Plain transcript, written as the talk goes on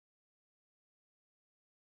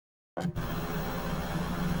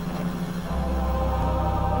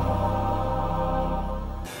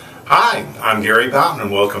Hi, I'm Gary Boughton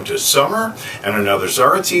and welcome to summer and another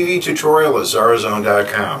Xara TV tutorial at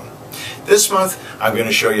XaraXone.com. This month I'm going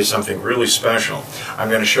to show you something really special. I'm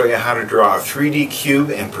going to show you how to draw a 3D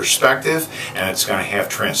cube in perspective, and it's going to have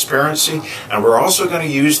transparency, and we're also going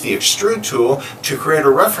to use the Extrude tool to create a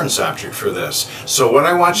reference object for this. So what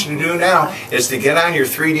I want you to do now is to get on your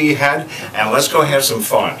 3D head and let's go have some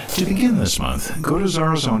fun. To begin this month, go to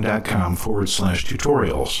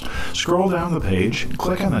XaraXone.com/tutorials. Scroll down the page,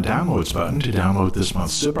 click on the Downloads button to download this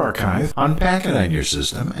month's zip archive, unpack it on your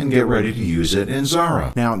system, and get ready to use it in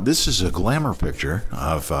Xara. Now, this is a glamour picture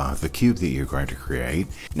of the cube that you're going to create.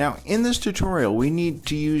 Now, in this tutorial, we need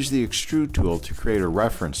to use the Extrude tool to create a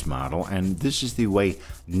reference model, and this is the way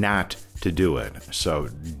not to do it. So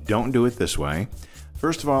don't do it this way.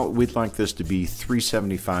 First of all, we'd like this to be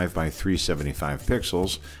 375 by 375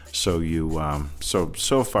 pixels. So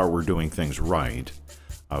so far we're doing things right.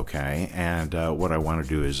 Okay, and what I want to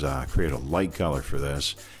do is create a light color for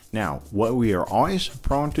this. Now, what we are always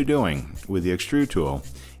prone to doing with the Extrude tool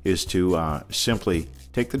is to simply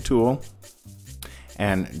take the tool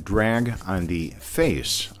and drag on the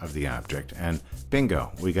face of the object, and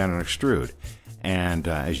bingo, we got an extrude. And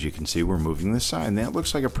as you can see, we're moving this side, and that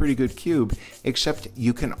looks like a pretty good cube, except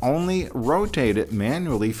you can only rotate it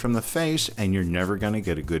manually from the face, and you're never going to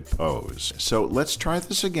get a good pose. So let's try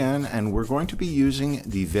this again, and we're going to be using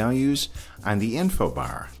the values on the info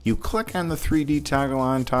bar. You click on the 3D toggle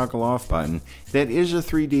on, toggle off button. That is a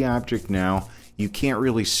 3D object now. You can't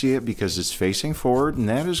really see it because it's facing forward, and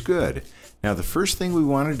that is good. Now, the first thing we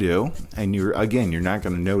want to do, and you're not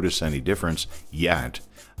going to notice any difference yet,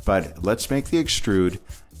 but let's make the extrude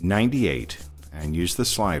 98 and use the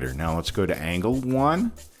slider. Now let's go to angle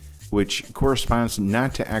 1, which corresponds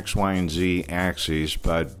not to X, Y, and Z axes,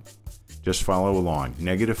 but just follow along,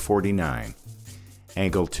 -49.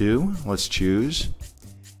 Angle 2, let's choose,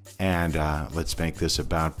 and let's make this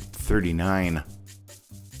about 39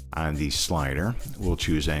 on the slider. We'll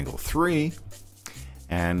choose angle 3,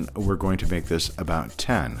 and we're going to make this about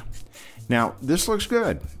 10. Now, this looks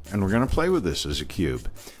good, and we're going to play with this as a cube.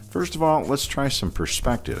 First of all, let's try some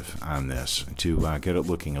perspective on this to get it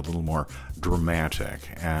looking a little more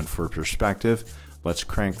dramatic. And for perspective, let's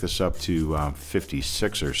crank this up to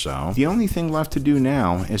 56 or so. The only thing left to do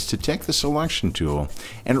now is to take the selection tool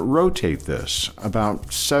and rotate this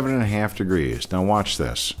about 7.5 degrees. Now watch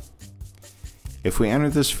this. If we enter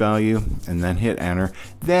this value and then hit enter,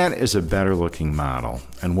 that is a better looking model.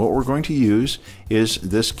 And what we're going to use is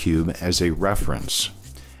this cube as a reference.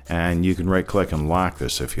 And you can right click and lock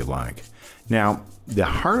this if you like. Now, the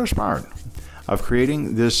hardest part of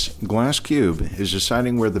creating this glass cube is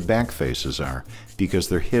deciding where the back faces are, because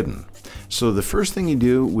they're hidden. So the first thing you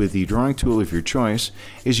do with the drawing tool of your choice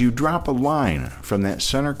is you drop a line from that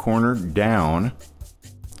center corner down,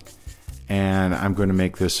 and I'm going to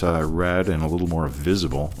make this red and a little more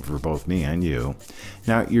visible for both me and you.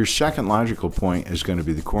 Now, your second logical point is going to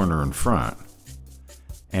be the corner in front.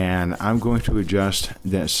 And I'm going to adjust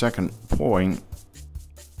that second point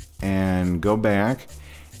and go back.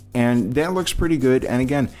 And that looks pretty good. And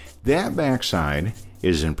again, that backside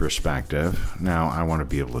is in perspective. Now, I want to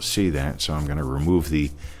be able to see that, so I'm going to remove the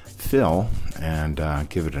fill and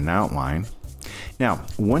give it an outline. Now,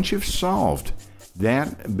 once you've solved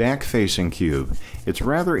that back-facing cube, it's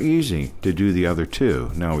rather easy to do the other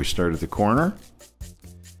two. Now we start at the corner,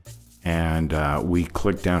 and we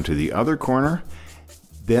click down to the other corner.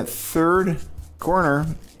 That third corner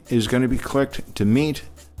is going to be clicked to meet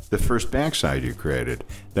the first backside you created.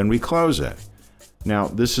 Then we close it. Now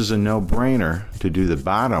this is a no-brainer to do the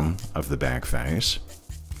bottom of the back face.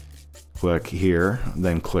 Click here,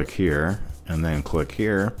 then click here, and then click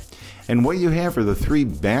here. And what you have are the 3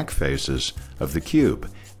 back faces of the cube.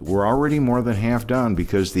 We're already more than half done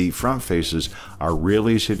because the front faces are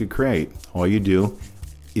really easy to create. All you do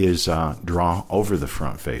is draw over the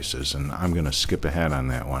front faces, and I'm going to skip ahead on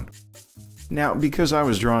that one. Now, because I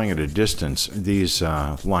was drawing at a distance, these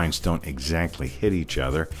lines don't exactly hit each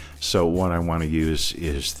other, so what I want to use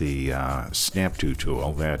is the Snap To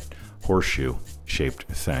tool, that horseshoe-shaped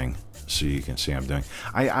thing. So you can see I'm doing.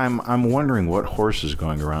 I'm wondering what horse is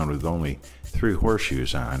going around with only 3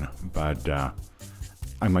 horseshoes on, but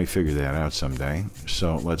I might figure that out someday.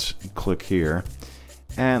 So let's click here,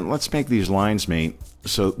 and let's make these lines meet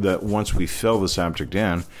so that once we fill this object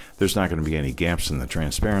in, there's not going to be any gaps in the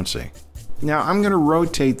transparency. Now I'm going to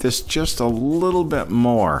rotate this just a little bit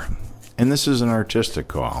more, and this is an artistic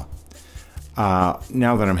call.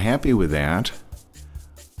 Now that I'm happy with that,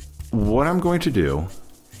 what I'm going to do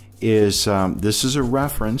is this is a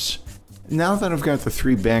reference Now that I've got the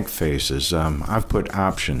 3 back faces, I've put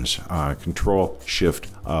options,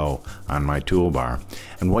 Control-Shift-O on my toolbar.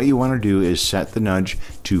 And what you want to do is set the nudge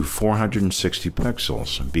to 460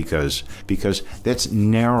 pixels because that's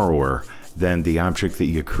narrower than the object that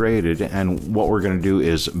you created. And what we're going to do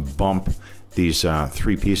is bump these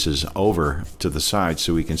 3 pieces over to the side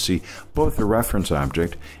so we can see both the reference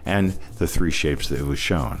object and the 3 shapes that it was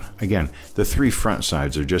shown. Again, the 3 front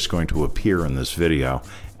sides are just going to appear in this video,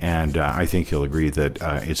 and I think you'll agree that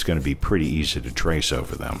it's going to be pretty easy to trace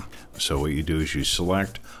over them. So what you do is you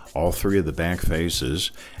select all 3 of the back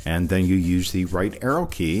faces, and then you use the right arrow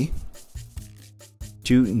key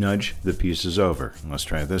to nudge the pieces over. Let's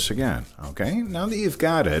try this again. Okay, now that you've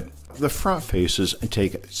got it, the front faces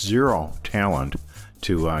take 0 talent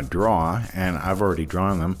to draw, and I've already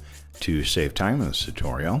drawn them to save time in this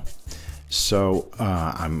tutorial. So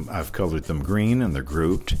I've colored them green and they're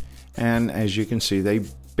grouped, and as you can see, they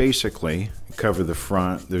basically cover the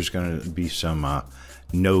front. There's going to be some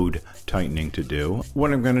node tightening to do.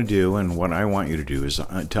 What I'm going to do, and what I want you to do, is to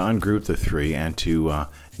ungroup the 3 and to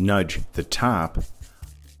nudge the top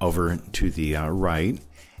over to the right.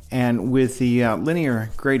 And with the linear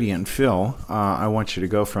gradient fill, I want you to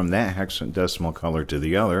go from that hexadecimal color to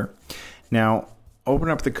the other. Now, open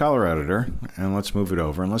up the color editor, and let's move it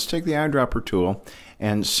over. And let's take the eyedropper tool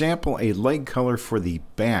and sample a light color for the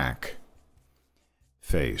back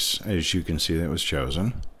face. As you can see, that was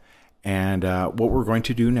chosen. And what we're going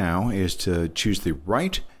to do now is to choose the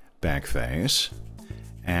right back face,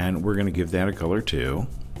 and we're going to give that a color too.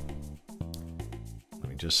 Let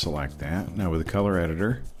me just select that. Now with the color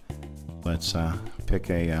editor, let's pick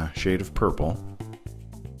a shade of purple,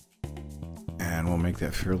 and we'll make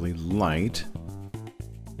that fairly light.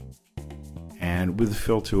 And with the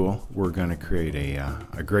fill tool, we're going to create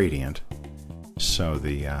a gradient. So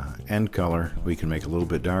the end color we can make a little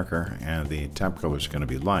bit darker, and the top color is going to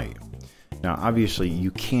be light. Now obviously you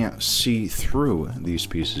can't see through these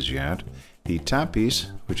pieces yet. The top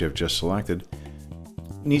piece, which I've just selected,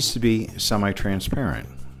 needs to be semi-transparent.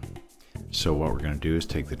 So what we're going to do is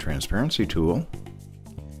take the transparency tool,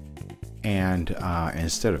 and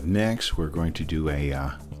instead of mix, we're going to do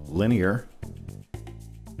a linear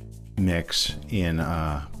mix in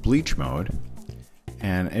bleach mode.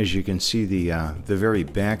 And as you can see, the very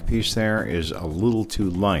back piece there is a little too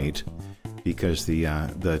light because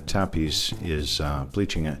the top piece is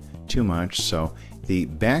bleaching it too much. So the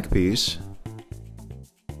back piece,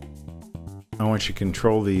 I want you to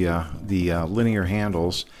control the linear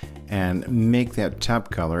handles and make that top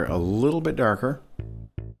color a little bit darker.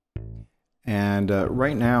 And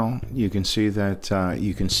right now you can see that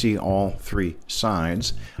you can see all 3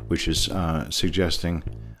 sides, which is suggesting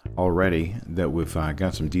already that we've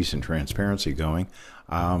got some decent transparency going.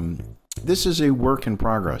 This is a work in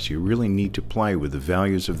progress. You really need to play with the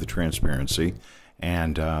values of the transparency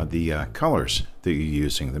and the colors that you're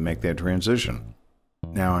using to make that transition.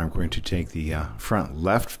 Now I'm going to take the front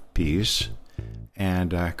left piece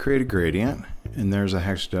and create a gradient, and there's a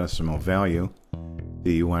hexadecimal value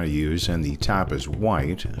that you want to use, and the top is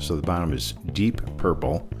white, so the bottom is deep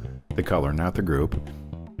purple, the color, not the group.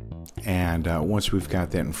 And once we've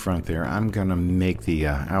got that in front there, I'm going to make the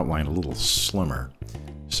outline a little slimmer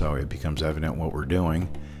so it becomes evident what we're doing.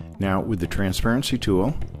 Now with the transparency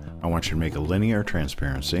tool, I want you to make a linear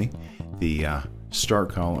transparency. The start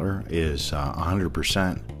color is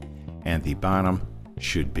 100%, and the bottom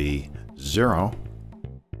should be 0.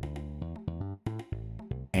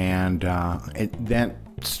 And that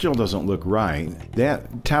still doesn't look right.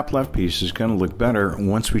 That top left piece is going to look better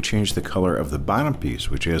once we change the color of the bottom piece,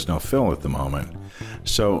 which has no fill at the moment.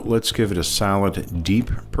 So let's give it a solid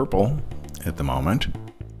deep purple at the moment.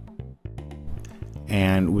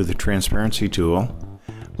 And with the transparency tool,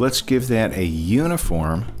 let's give that a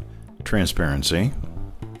uniform transparency.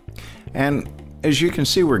 And as you can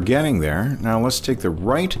see, we're getting there. Now let's take the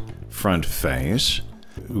right front face,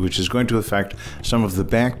 which is going to affect some of the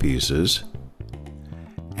back pieces.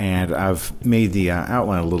 And I've made the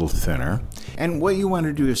outline a little thinner. And what you want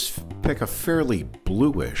to do is pick a fairly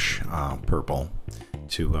bluish purple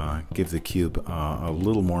to give the cube a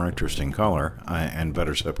little more interesting color and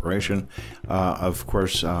better separation. Of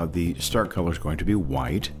course, the start color is going to be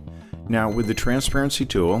white. Now with the transparency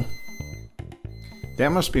tool, that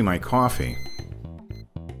must be my coffee.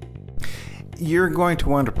 You're going to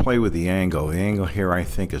want to play with the angle. The angle here I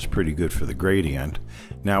think is pretty good for the gradient.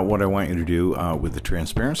 Now what I want you to do with the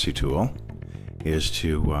transparency tool is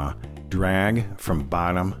to drag from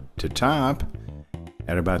bottom to top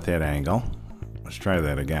at about that angle. Let's try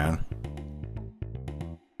that again.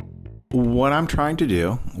 What I'm trying to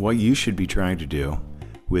do, what you should be trying to do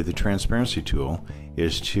with the transparency tool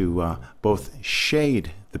is to both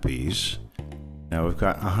shade the piece. Now we've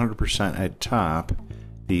got 100% at top.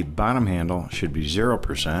 The bottom handle should be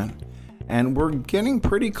 0%. And we're getting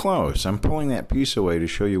pretty close. I'm pulling that piece away to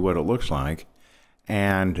show you what it looks like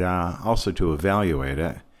and also to evaluate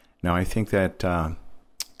it. Now I think that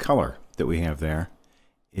color that we have there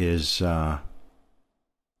is,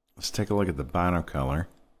 let's take a look at the bottom color,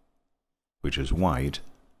 which is white,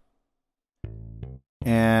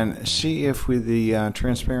 and see if with the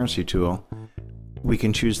transparency tool we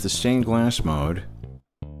can choose the stained glass mode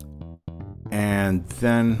and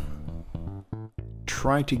then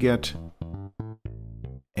try to get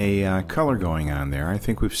a color going on there. I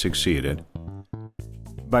think we've succeeded.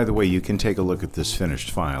 By the way, you can take a look at this finished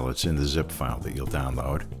file. It's in the zip file that you'll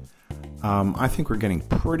download. I think we're getting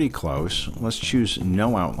pretty close. Let's choose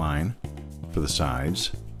no outline for the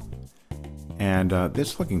sides. And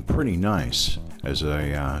it's looking pretty nice as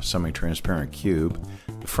a semi-transparent cube.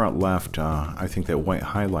 The front left, I think that white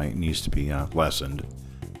highlight needs to be lessened.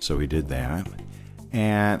 So we did that.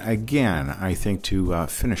 And again, I think to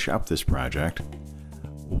finish up this project,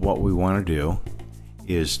 what we want to do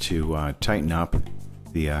is to tighten up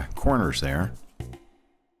the corners there.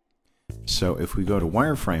 So if we go to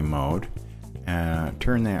wireframe mode and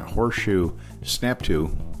turn that horseshoe snap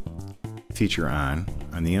to feature on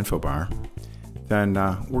the info bar, then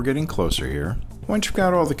we're getting closer here. Once you've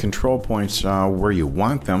got all the control points where you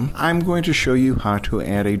want them, I'm going to show you how to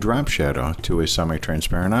add a drop shadow to a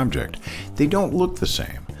semi-transparent object. They don't look the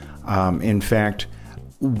same. In fact,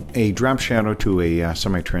 a drop shadow to a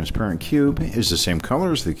semi-transparent cube is the same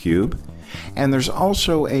color as the cube, and there's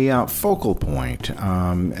also a focal point.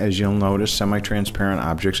 As you'll notice, semi-transparent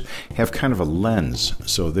objects have kind of a lens,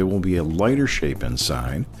 so there will be a lighter shape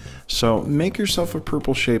inside. So make yourself a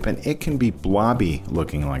purple shape, and it can be blobby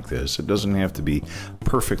looking like this. It doesn't have to be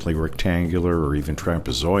perfectly rectangular or even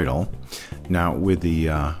trapezoidal. Now with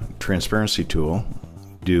the transparency tool,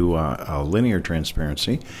 do a linear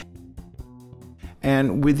transparency.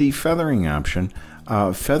 And with the feathering option,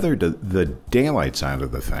 feather the daylights out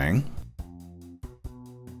of the thing.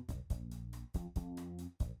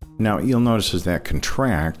 Now you'll notice as that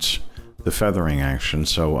contracts, the feathering action,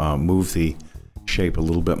 so move the shape a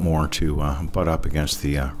little bit more to butt up against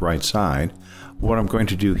the right side. What I'm going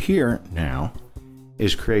to do here now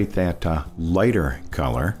is create that lighter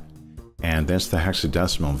color, and that's the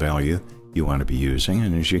hexadecimal value you want to be using,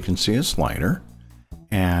 and as you can see, it's lighter.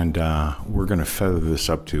 And we're going to feather this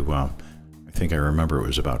up to, I think I remember it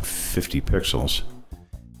was about 50 pixels,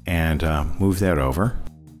 and move that over.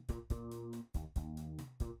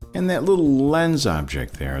 And that little lens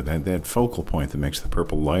object there, that focal point that makes the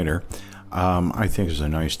purple lighter, I think is a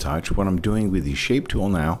nice touch. What I'm doing with the shape tool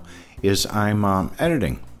now is I'm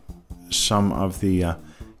editing some of the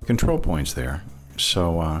control points there.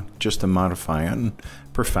 So just to modify it and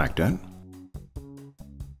perfect it.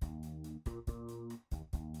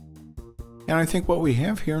 And I think what we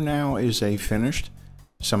have here now is a finished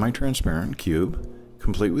semi-transparent cube,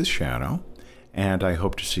 complete with shadow. And I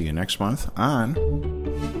hope to see you next month on